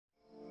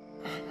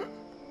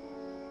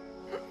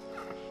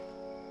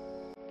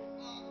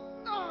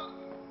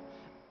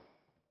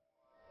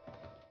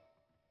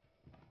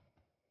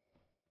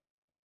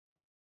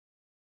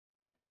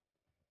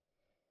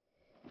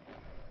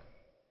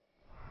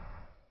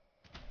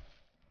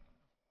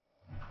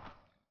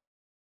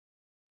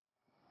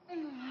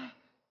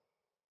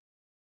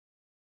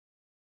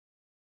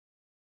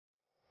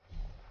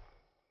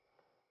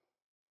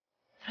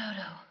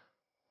Frodo.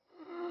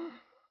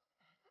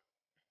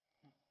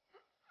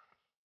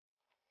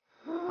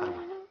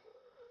 Arwen.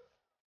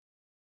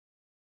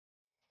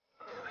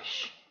 Who is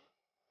she?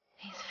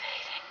 He's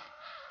fading.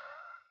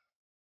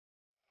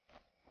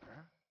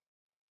 Huh?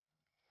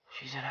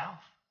 She's an elf.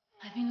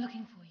 I've been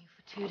looking for you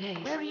for 2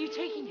 days. Where are you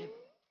taking him?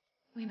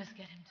 We must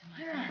get him to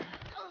my father.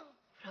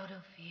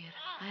 Frodo fear.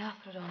 I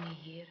offered only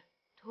here.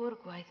 Tor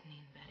gwaith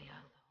ni'n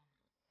berial.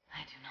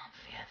 I do not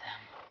fear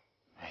them.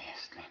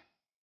 Yes,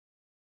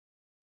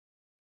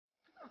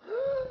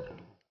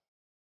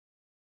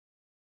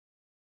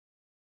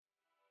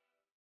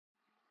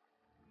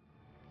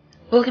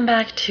 Welcome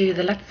back to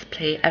the Let's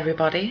Play,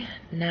 everybody.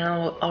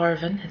 Now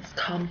Arwen has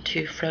come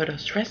to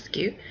Frodo's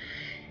rescue,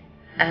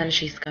 and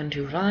she's going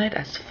to ride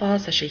as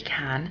fast as she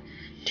can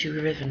to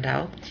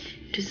Rivendell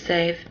to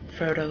save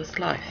Frodo's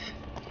life.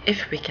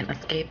 If we can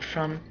escape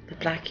from the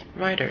Black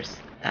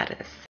Riders, that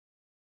is.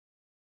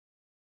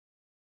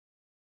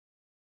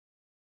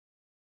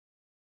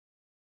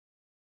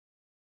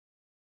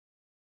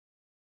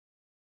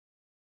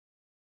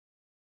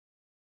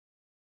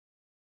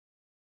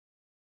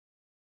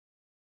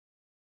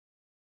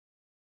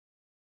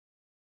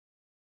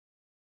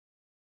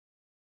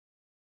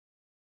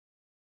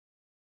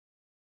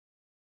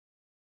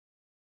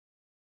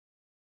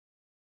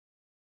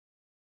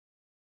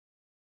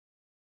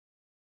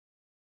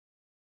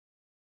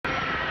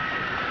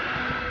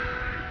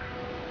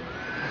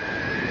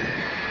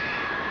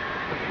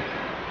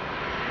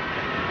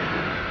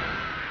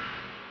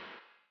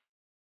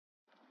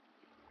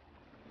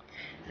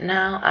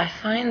 Now, I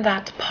find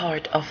that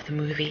part of the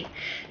movie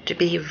to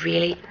be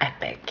really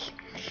epic.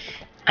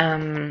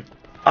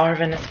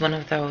 Arwen is one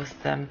of those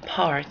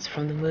parts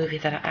from the movie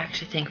that I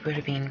actually think would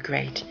have been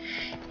great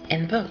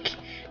in the book.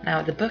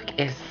 Now, the book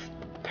is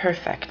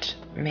perfect,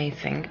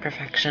 amazing,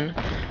 perfection,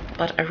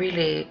 but I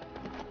really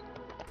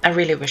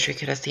wish we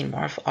could have seen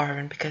more of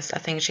Arwen because I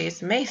think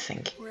she's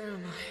amazing. Where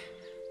am I?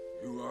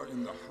 You are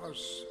in the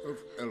House of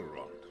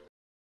Elrond.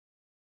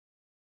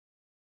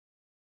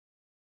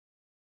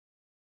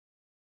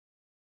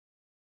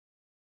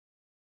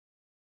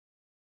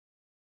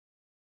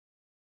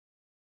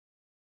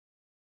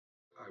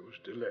 I was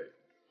delayed.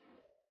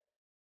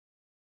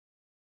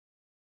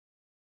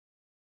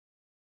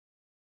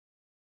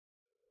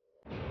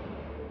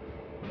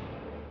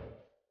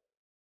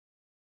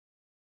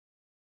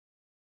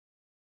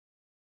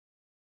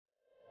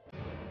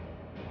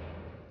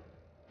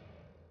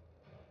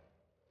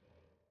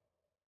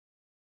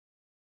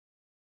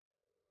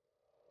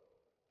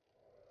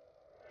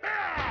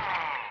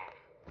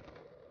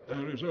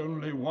 There is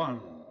only one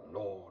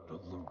Lord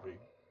of the Ring.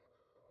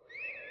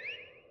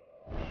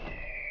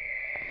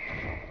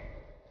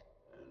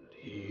 And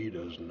he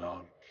does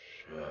not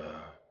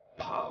share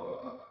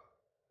power.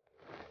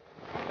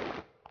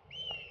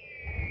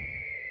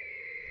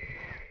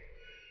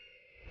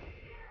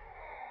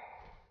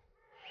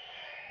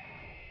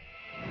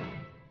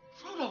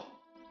 Frodo!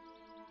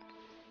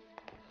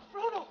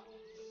 Frodo!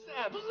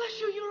 Sam! Bless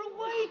you, you're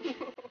awake!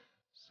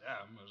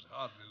 Sam has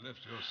hardly left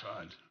your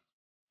side.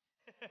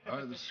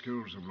 By the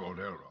skills of Lord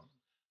Elrond,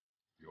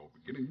 you're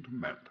beginning to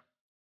mend.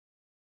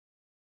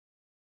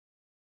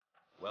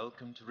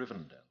 Welcome to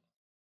Rivendell,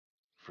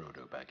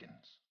 Frodo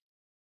Baggins.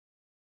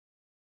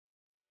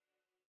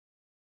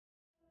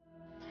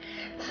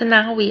 So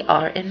now we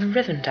are in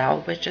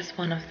Rivendell, which is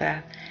one of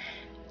the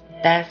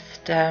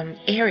best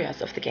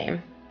areas of the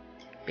game.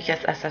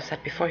 Because as I've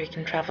said before, you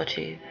can travel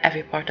to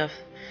every part of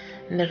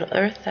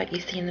Middle-earth that you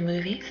see in the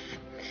movies.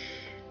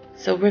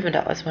 So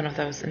Rivendell is one of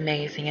those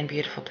amazing and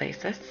beautiful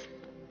places.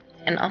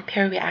 And up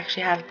here we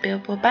actually have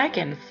Bilbo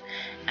Baggins,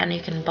 and you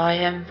can buy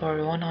him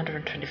for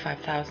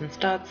 125,000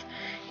 studs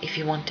if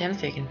you want him,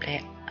 so you can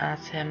play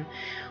as him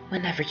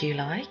whenever you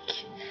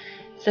like.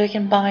 So you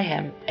can buy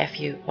him if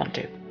you want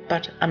to,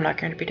 but I'm not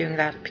going to be doing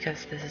that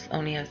because this is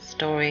only a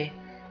story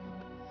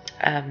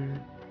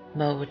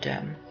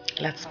mode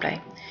let's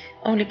play,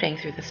 only playing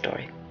through the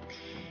story.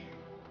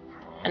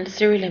 And it's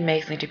really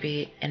amazing to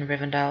be in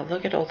Rivendell.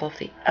 Look at all of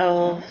the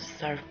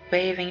elves are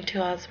waving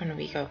to us when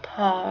we go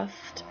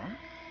past.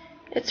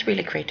 It's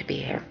really great to be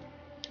here.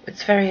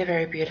 It's very,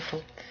 very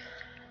beautiful.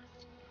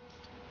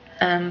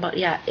 But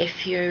yeah,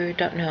 if you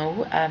don't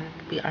know,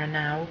 we are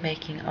now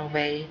making our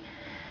way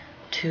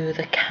to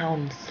the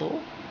council,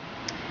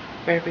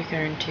 where we're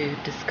going to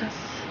discuss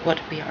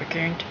what we are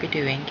going to be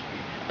doing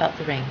about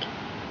the ring.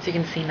 So you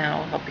can see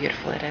now how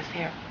beautiful it is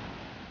here.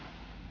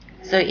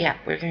 So yeah,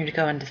 we're going to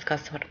go and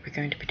discuss what we're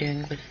going to be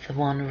doing with the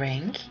One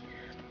Ring.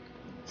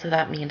 So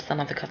that means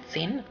another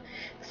cutscene.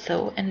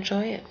 So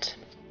enjoy it.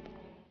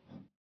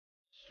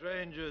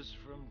 Strangers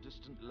from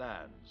distant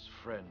lands,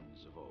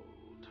 friends of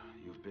old,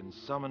 you've been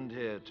summoned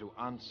here to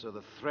answer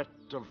the threat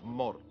of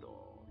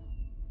Mordor.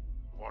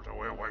 What are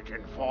we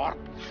waiting for?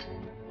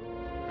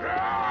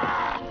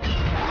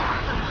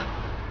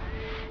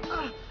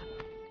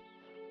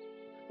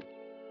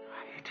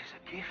 It is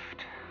a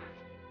gift.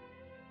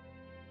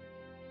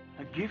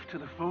 A gift to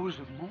the foes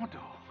of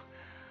Mordor.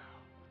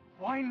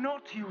 Why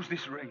not use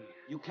this ring?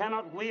 You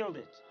cannot wield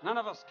it. None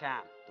of us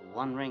can. The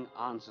One Ring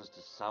answers to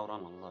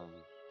Sauron alone.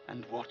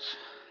 And what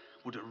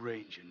would a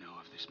ranger know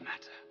of this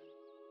matter?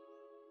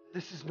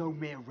 This is no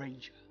mere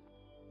ranger.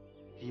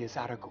 He is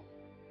Aragorn,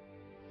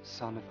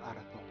 son of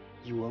Arathorn.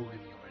 You owe him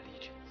your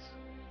allegiance.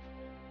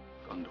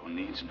 Gondor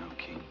needs no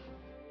king.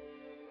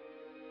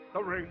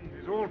 The ring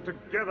is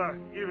altogether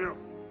evil.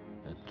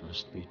 It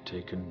must be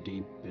taken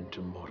deep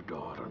into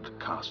Mordor and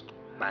cast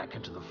back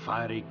into the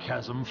fiery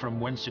chasm from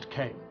whence it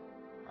came.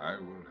 I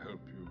will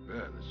help you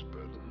bear this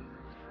burden,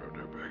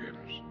 Frodo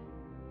Baggins.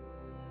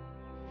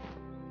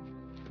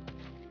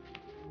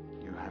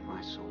 You have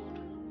my sword.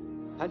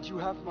 And you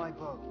have my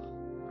bow.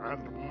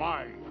 And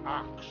my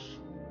axe.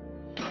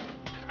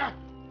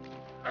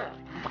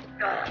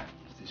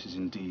 If this is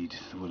indeed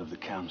the will of the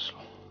Council,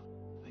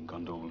 then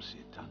Gondor will see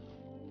it done.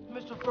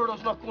 Mr.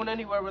 Frodo's not going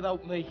anywhere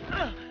without me.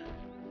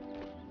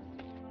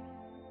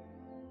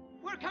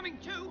 We're coming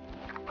too.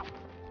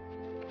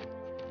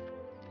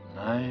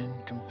 9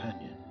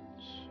 companions.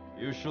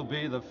 You shall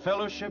be the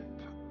Fellowship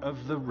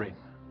of the Ring.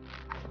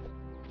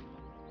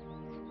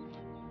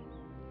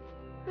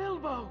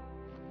 Bilbo!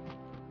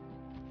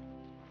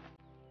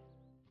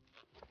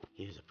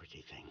 Here's a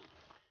pretty thing.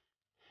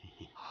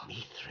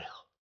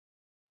 Mithril.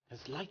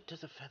 As light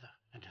as a feather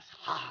and as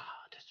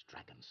hard as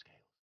dragon scales.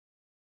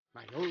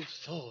 My old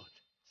sword,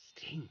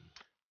 Sting.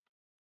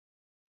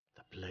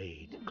 The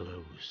blade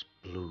glows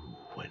blue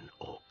when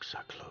orcs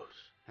are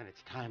close. And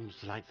it's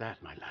times like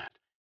that, my lad,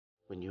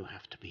 when you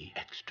have to be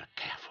extra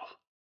careful.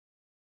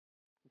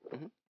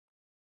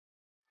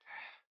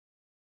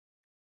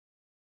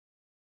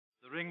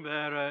 The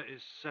Ring-Bearer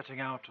is setting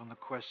out on the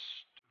quest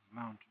of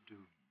Mount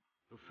Doom.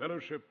 The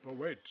Fellowship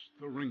awaits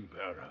the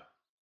Ring-Bearer.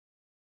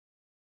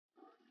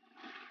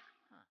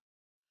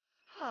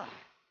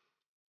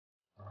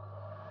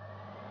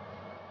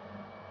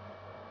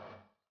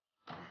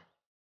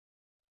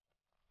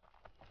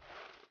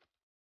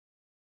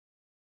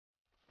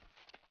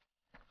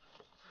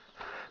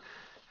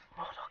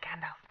 Mordor,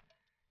 Gandalf.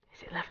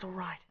 Is it left or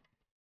right?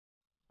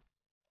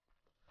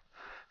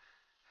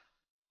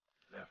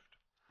 Left.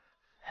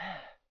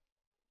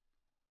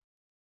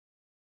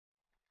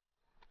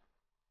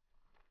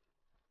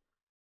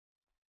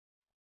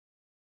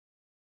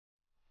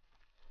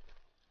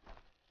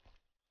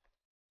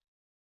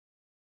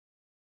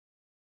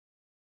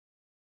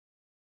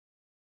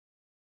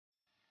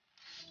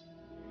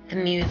 The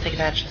music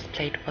that just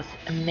played was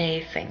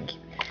amazing.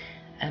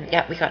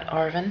 Yeah, we got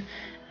Arwen,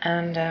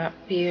 and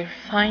we're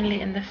finally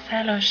in the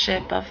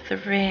Fellowship of the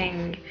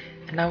Ring.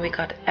 And now we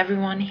got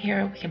everyone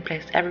here, we can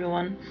place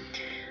everyone.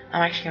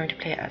 I'm actually going to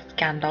play as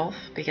Gandalf,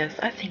 because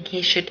I think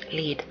he should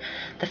lead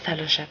the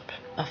Fellowship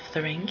of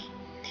the Ring.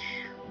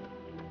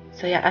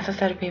 So yeah, as I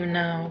said, we've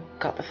now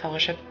got the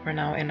Fellowship, we're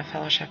now in a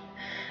Fellowship,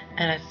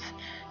 and it's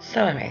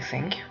so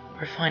amazing.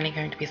 We're finally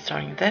going to be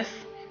starting this,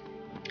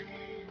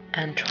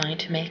 and trying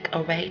to make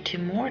our way to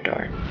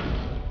Mordor,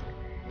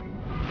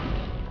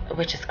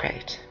 which is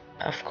great,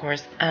 of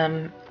course.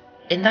 In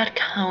that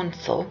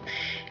council,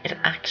 it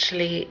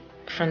actually,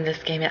 from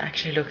this game, it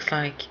actually looks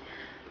like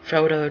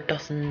Frodo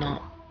does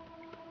not,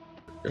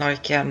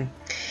 like,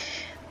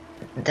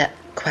 the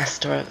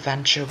quest or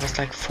adventure was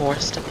like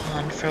forced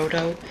upon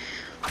Frodo,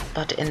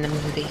 but in the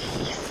movie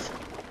he's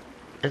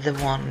the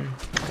one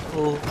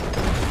who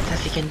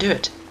says he can do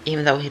it,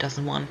 even though he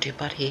doesn't want to,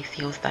 but he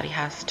feels that he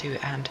has to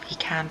and he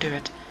can do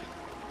it.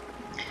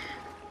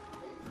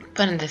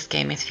 But in this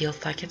game it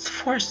feels like it's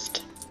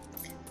forced.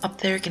 Up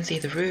there you can see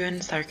the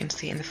ruins that you can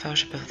see in the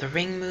Fellowship of the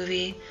Ring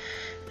movie,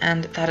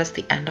 and that is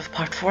the end of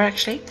part 4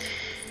 actually.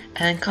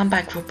 And come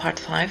back for part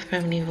 5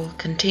 when we will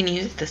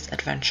continue this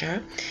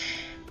adventure,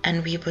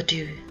 and we will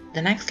do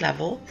the next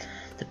level,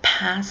 the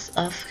Pass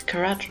of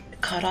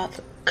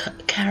Caradhras.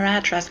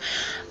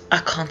 I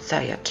can't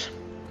say it,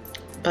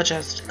 but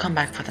just come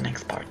back for the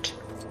next part.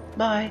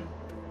 Bye.